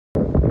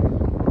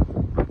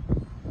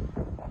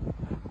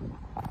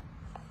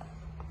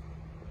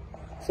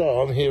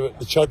So I'm here at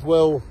the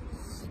Chadwell.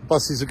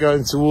 Buses are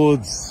going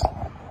towards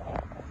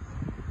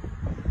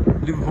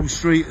Liverpool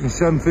Street and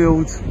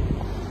Shamfield.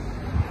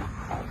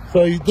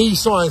 So these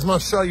signs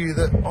must show you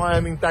that I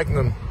am in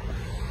Dagenham.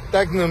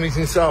 Dagenham is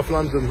in South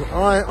London.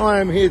 I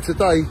am here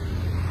today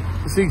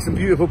to see some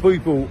beautiful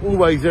people,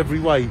 always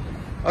every way.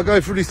 I go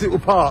through this little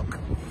park.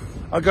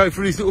 I go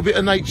through this little bit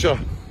of nature.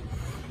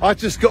 I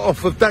just got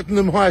off of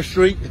Dagenham High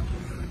Street,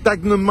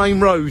 Dagenham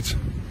Main Road.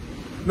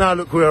 Now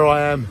look where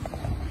I am.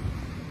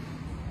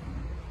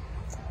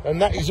 And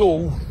that is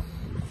all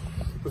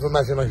with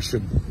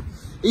imagination.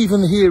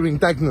 Even here in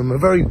Dagenham, a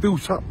very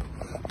built up,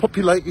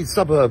 populated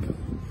suburb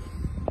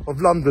of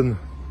London,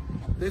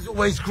 there's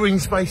always green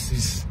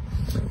spaces.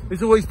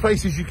 There's always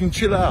places you can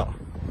chill out.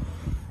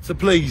 So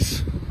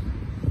please,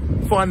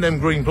 find them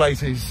green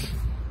places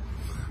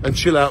and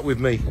chill out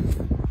with me.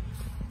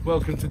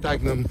 Welcome to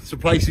Dagenham. It's a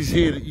places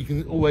here that you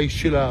can always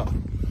chill out.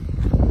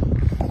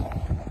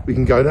 We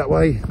can go that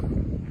way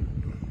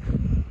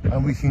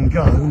and we can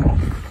go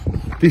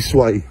this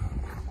way.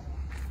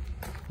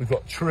 We've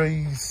got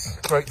trees,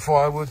 great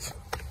firewood.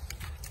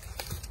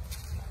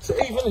 So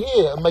even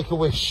here, and make a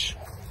wish.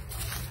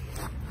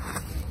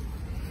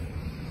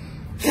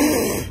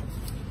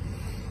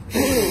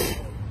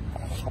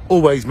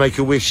 Always make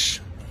a wish.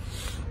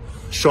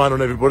 Shine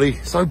on everybody.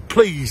 So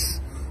please,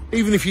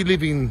 even if you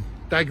live in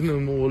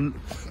Dagenham or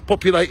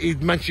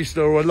populated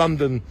Manchester or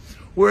London,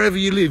 wherever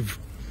you live,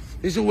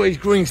 there's always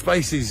green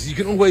spaces. You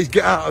can always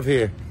get out of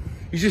here.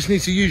 You just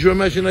need to use your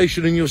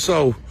imagination and your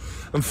soul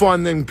and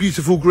find them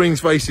beautiful green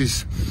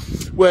spaces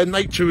where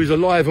nature is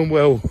alive and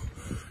well.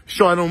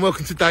 Shine on.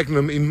 Welcome to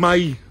Dagenham in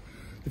May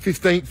the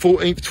 15th,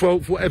 14th,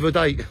 12th, whatever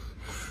date,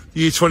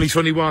 year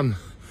 2021.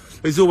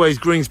 There's always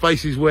green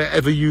spaces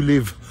wherever you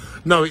live.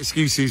 No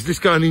excuses. Let's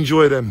go and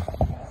enjoy them.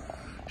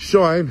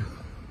 Shine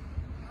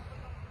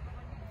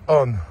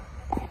on.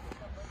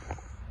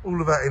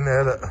 All of that in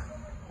there, look.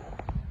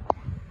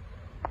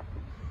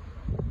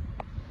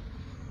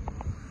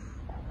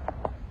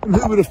 And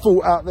who would have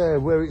thought out there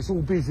where it's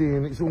all busy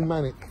and it's all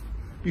manic,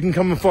 you can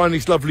come and find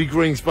this lovely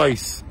green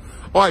space?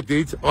 I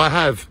did, I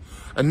have,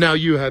 and now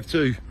you have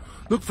too.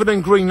 Look for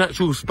them green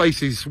natural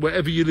spaces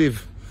wherever you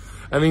live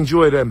and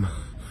enjoy them.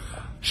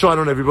 Shine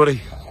on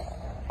everybody.